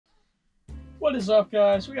What is up,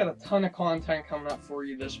 guys? We got a ton of content coming up for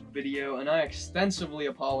you this video, and I extensively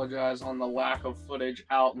apologize on the lack of footage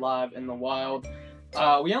out live in the wild.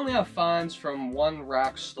 We only have finds from one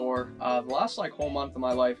rack store. The last whole month of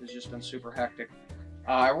my life has just been super hectic.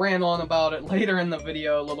 I ran on about it later in the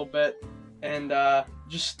video a little bit, and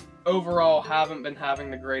just overall haven't been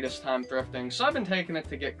having the greatest time thrifting. So I've been taking it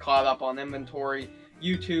to get caught up on inventory,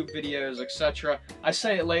 YouTube videos, etc. I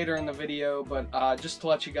say it later in the video, but just to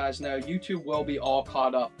let you guys know, YouTube will be all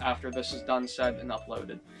caught up after this is done, said, and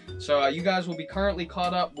uploaded. So you guys will be currently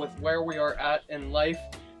caught up with where we are at in life,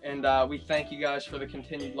 and we thank you guys for the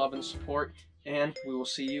continued love and support, and we will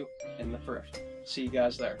see you in the thrift. See you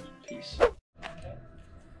guys there. Peace.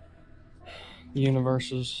 The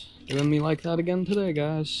universe is doing me like that again today,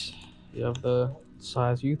 guys. You have the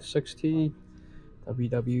size Youth 6T,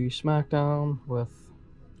 WWE SmackDown with,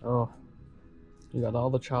 oh, you got all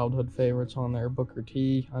the childhood favorites on there. Booker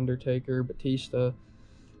T, Undertaker, Batista,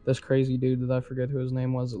 this crazy dude that I forget who his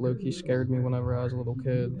name was that low-key scared me whenever I was a little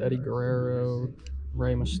kid, Eddie Guerrero,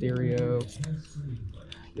 Rey Mysterio.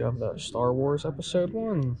 You have the Star Wars Episode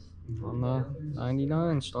 1 on the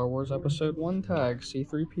 99 Star Wars Episode 1 tag,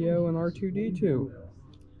 C-3PO and R2-D2.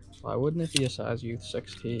 Why wouldn't it be a size Youth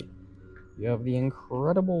 6T? You have the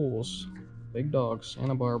Incredibles, Big Dog,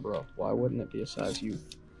 Santa Barbara. Why wouldn't it be a size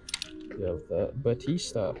Youth? You have the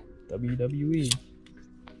Batista, WWE.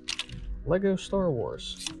 Lego Star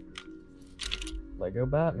Wars. Lego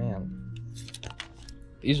Batman.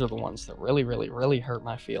 These are the ones that really hurt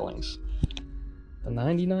my feelings. The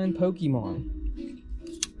 99 Pokemon.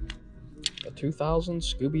 The 2000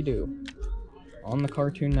 Scooby-Doo. On the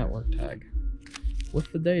Cartoon Network tag.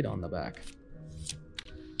 With the date on the back.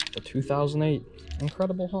 The 2008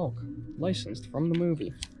 Incredible Hulk. Licensed from the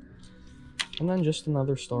movie. And then just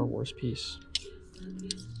another Star Wars piece.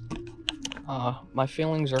 My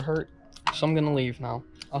feelings are hurt, so I'm gonna leave now.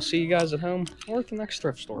 I'll see you guys at home or at the next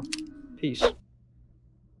thrift store. Peace.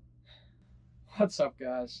 What's up,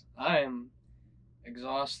 guys? I am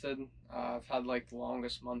exhausted. I've had the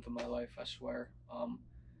longest month of my life, I swear.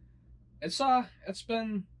 It's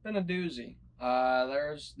been a doozy.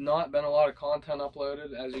 There's not been a lot of content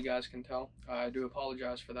uploaded, as you guys can tell. I do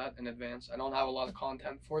apologize for that in advance. I don't have a lot of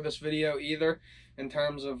content for this video either, in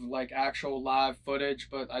terms of actual live footage,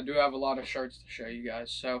 but I do have a lot of shirts to show you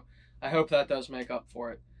guys, so I hope that does make up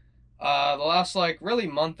for it. The last really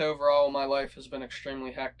month overall of my life has been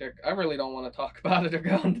extremely hectic. I really don't want to talk about it or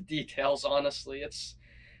go into details, honestly.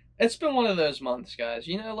 It's been one of those months, guys.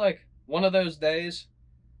 You know, one of those days?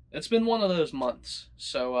 It's been one of those months.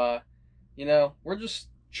 So, you know, we're just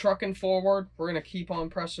trucking forward. We're going to keep on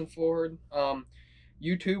pressing forward.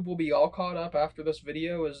 YouTube will be all caught up after this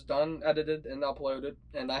video is done, edited, and uploaded.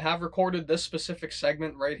 And I have recorded this specific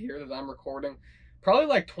segment right here that I'm recording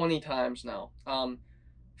probably 20 times now.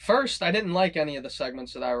 First, I didn't like any of the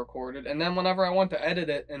segments that I recorded. And then whenever I went to edit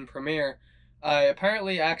it in Premiere, I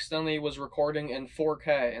apparently accidentally was recording in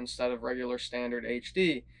 4K instead of regular standard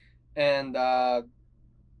HD. And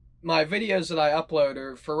my videos that I upload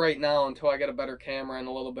are, for right now, until I get a better camera and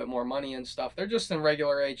a little bit more money and stuff, they're just in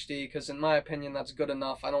regular HD, because in my opinion, that's good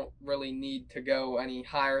enough. I don't really need to go any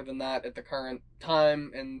higher than that at the current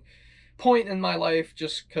time and point in my life,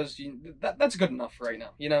 just because that's good enough for right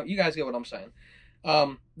now. You know, you guys get what I'm saying.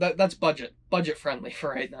 That's budget friendly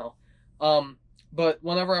for right now. But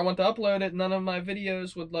whenever I went to upload it, none of my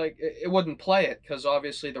videos would it wouldn't play it, because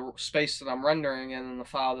obviously the space that I'm rendering in and the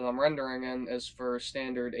file that I'm rendering in is for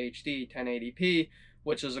standard HD 1080p,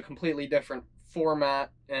 which is a completely different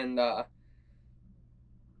format and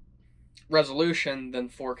resolution than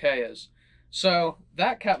 4K is. So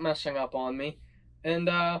that kept messing up on me, and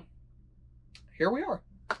here we are.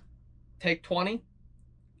 Take 20.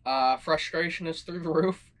 Frustration is through the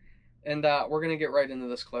roof. And we're going to get right into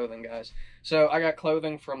this clothing, guys. So I got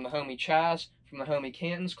clothing from the homie Chaz, from the homie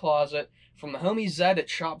Canton's Closet, from the homie Zed at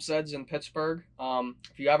Shop Zed's in Pittsburgh.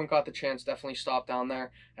 If you haven't got the chance, definitely stop down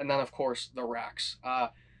there. And then, of course, the racks.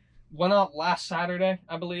 Went out last Saturday,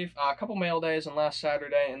 I believe. A couple mail days and last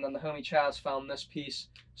Saturday. And then the homie Chaz found this piece,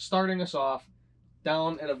 starting us off,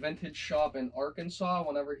 down at a vintage shop in Arkansas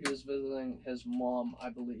whenever he was visiting his mom,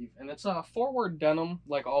 I believe. And it's a forward denim,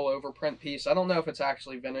 all over print piece. I don't know if it's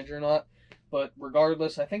actually vintage or not, but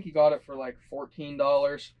regardless, I think he got it for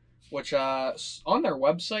 $14, which on their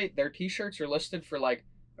website, their t-shirts are listed for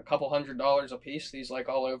a couple $100s a piece, these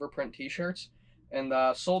all over print t-shirts. And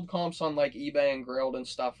sold comps on eBay and Grailed and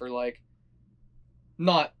stuff are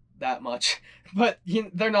not that much, but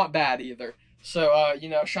they're not bad either. So, you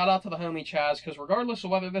know, shout out to the homie Chaz, because regardless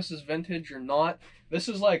of whether this is vintage or not, This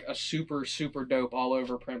is like a super, super dope all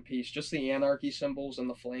over print piece. Just the anarchy symbols and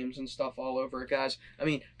the flames and stuff all over it, guys. I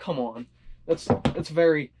mean, come on. It's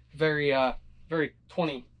very, very, very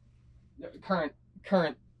current,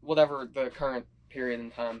 whatever the current period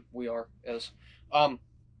in time we are is.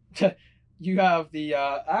 You have the,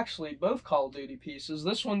 actually, both Call of Duty pieces.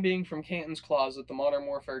 This one being from Canton's Closet, the Modern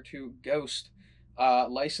Warfare 2 Ghost,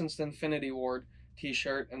 licensed Infinity Ward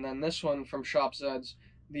t-shirt. And then this one from Shop Zeds,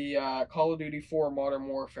 the Call of Duty 4 Modern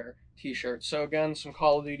Warfare t-shirt. So again, some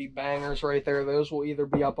Call of Duty bangers right there. Those will either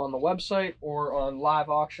be up on the website or on live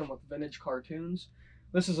auction with vintage cartoons.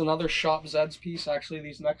 This is another Shop Zeds piece. Actually,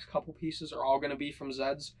 these next couple pieces are all going to be from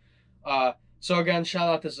Zeds. So again, shout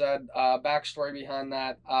out to Zed. Backstory behind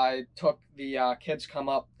that, I took the kids come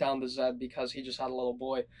up down to Zed because he just had a little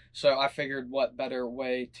boy. So I figured what better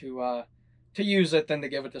way to use it than to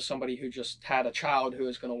give it to somebody who just had a child who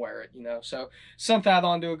is going to wear it, you know. So sent that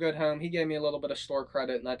on to a good home. He gave me a little bit of store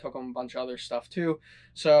credit, and I took him a bunch of other stuff too.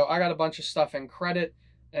 So I got a bunch of stuff in credit,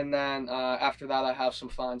 and then after that I have some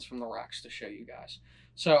finds from the racks to show you guys.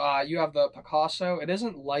 So you have the Picasso. It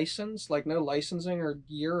isn't licensed, like no licensing or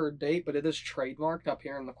year or date, but it is trademarked up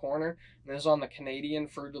here in the corner. And it is on the Canadian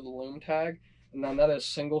Fruit of the Loom tag. And then that is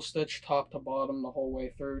single stitch top to bottom the whole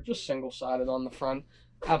way through, just single-sided on the front.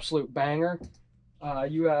 Absolute banger.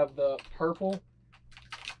 You have the purple,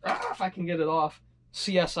 if I can get it off,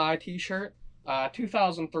 CSI t-shirt.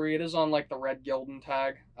 2003, it is on like the red Gildan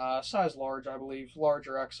tag. Size large, I believe, large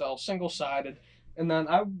or XL, single-sided. And then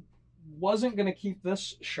I wasn't going to keep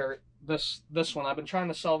this shirt, this one. I've been trying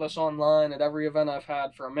to sell this online at every event I've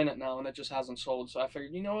had for a minute now, and it just hasn't sold. So I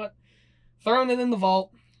figured, you know what? Throwing it in the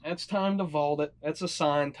vault. It's time to vault it. It's a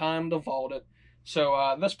sign. Time to vault it.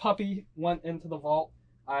 So this puppy went into the vault.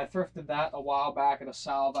 I thrifted that a while back at a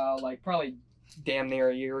salvo, like probably damn near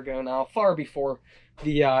a year ago now, far before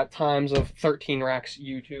the times of 13 Racks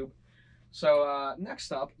YouTube. So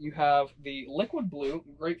next up, you have the liquid blue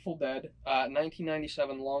Grateful Dead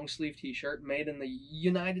 1997 long sleeve t-shirt made in the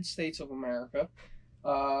United States of America.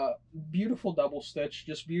 Beautiful double stitch,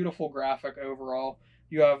 just beautiful graphic overall.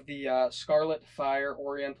 You have the Scarlet Fire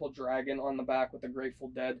Oriental Dragon on the back with the Grateful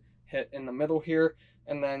Dead hit in the middle here.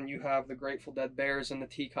 And then you have the Grateful Dead bears and the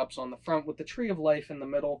teacups on the front with the Tree of Life in the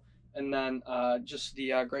middle. And then just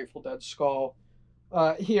the Grateful Dead skull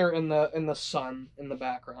here in the sun in the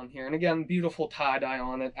background here. And again, beautiful tie-dye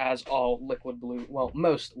on it, as all liquid blue, well,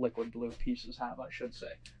 most liquid blue pieces have, I should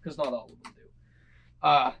say, because not all of them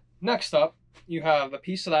do. Next up, you have the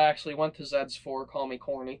piece that I actually went to Zed's for, call me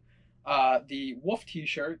corny, the Wolf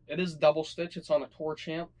t-shirt. It is double stitch. It's on a Tour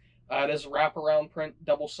Champ. It is wraparound print,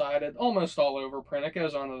 double-sided, almost all-over print. It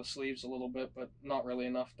goes onto the sleeves a little bit, but not really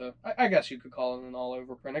enough to, I guess you could call it an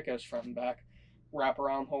all-over print. It goes front and back,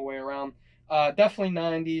 wraparound whole way around. Definitely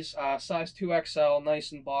 90s, size 2XL,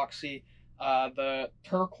 nice and boxy. The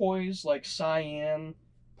turquoise, like cyan,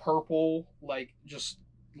 purple, like just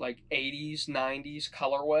like 80s, 90s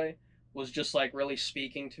colorway was just like really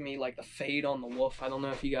speaking to me, like the fade on the wolf. I don't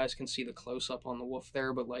know if you guys can see the close-up on the wolf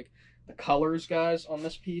there, but like the colors, guys, on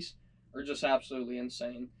this piece are just absolutely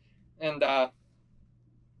insane. And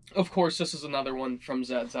of course, this is another one from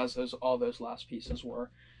Zed's, as all those last pieces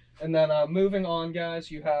were. And then moving on,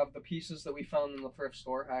 guys, you have the pieces that we found in the thrift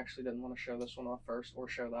store. I actually didn't want to show this one off first or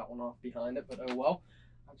show that one off behind it, but oh well.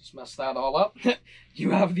 I just messed that all up.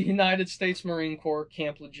 You have the United States Marine Corps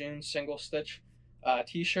Camp Lejeune single stitch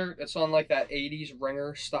t-shirt. It's on like that 80s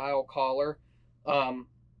ringer style collar.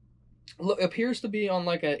 Look, appears to be on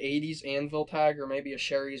like a 80s Anvil tag or maybe a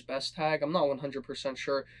Sherry's Best tag. I'm not 100%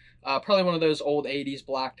 sure. Probably one of those old 80s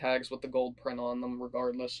black tags with the gold print on them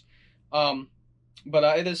regardless.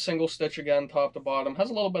 But it is single stitch again, top to bottom.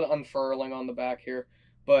 Has a little bit of unfurling on the back here.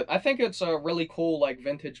 But I think it's a really cool, like,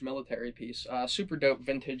 vintage military piece. Super dope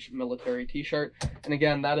vintage military t-shirt. And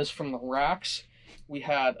again, that is from the Racks. We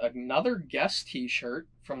had another Guess t-shirt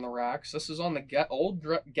from the Racks. This is on the old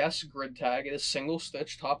Guess grid tag. It is single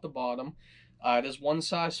stitch, top to bottom. It is one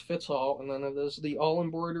size fits all. And then it is the all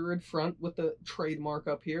embroidered front with the trademark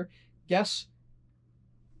up here. Guess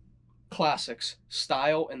Classics,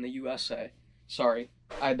 style in the USA. Sorry,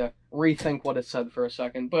 I had to rethink what it said for a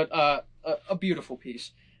second, but a beautiful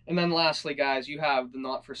piece. And then lastly, guys, you have the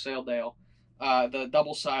Not For Sale Dale, the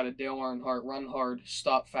double-sided Dale Earnhardt Run Hard,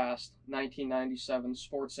 Stop Fast, 1997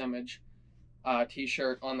 Sports Image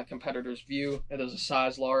t-shirt on the Competitor's View. It is a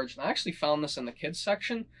size large, and I actually found this in the kids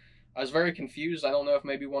section. I was very confused. I don't know if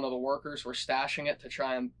maybe one of the workers were stashing it to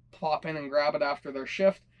try and pop in and grab it after their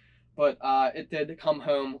shift, but it did come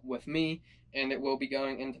home with me, and it will be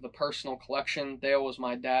going into the personal collection. Dale was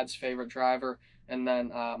my dad's favorite driver, And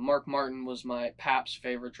then Mark Martin was my pap's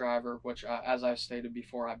favorite driver, which, as I've stated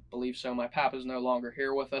before, I believe so. My pap is no longer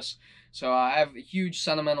here with us. So I have a huge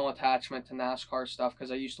sentimental attachment to NASCAR stuff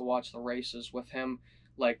because I used to watch the races with him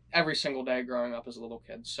like every single day growing up as a little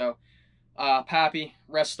kid. So, Pappy,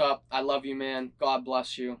 rest up. I love you, man. God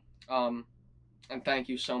bless you. And thank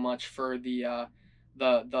you so much for the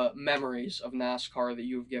memories of NASCAR that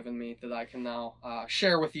you've given me that I can now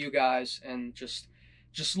share with you guys and just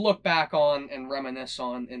look back on and reminisce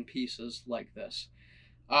on in pieces like this.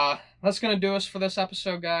 That's going to do us for this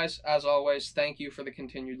episode, guys. As always, thank you for the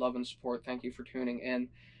continued love and support. Thank you for tuning in.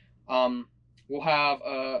 We'll have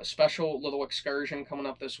a special little excursion coming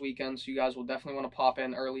up this weekend, so you guys will definitely want to pop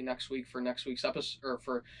in early next week for next week's episode, or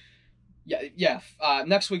for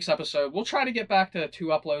next week's episode. We'll try to get back to 2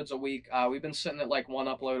 uploads a week. We've been sitting at like 1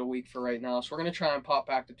 upload a week for right now, so we're going to try and pop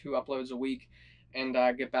back to 2 uploads a week and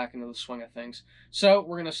get back into the swing of things. So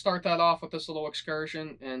we're going to start that off with this little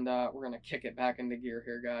excursion, and we're going to kick it back into gear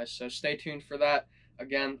here, guys. So stay tuned for that.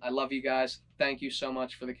 Again, I love you guys. Thank you so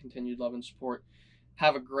much for the continued love and support.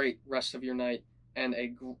 Have a great rest of your night and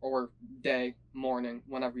or day, morning,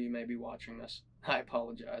 whenever you may be watching this. I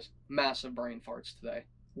apologize. Massive brain farts today.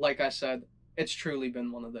 Like I said, it's truly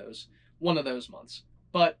been one of those months.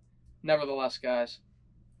 But nevertheless, guys,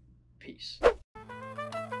 peace.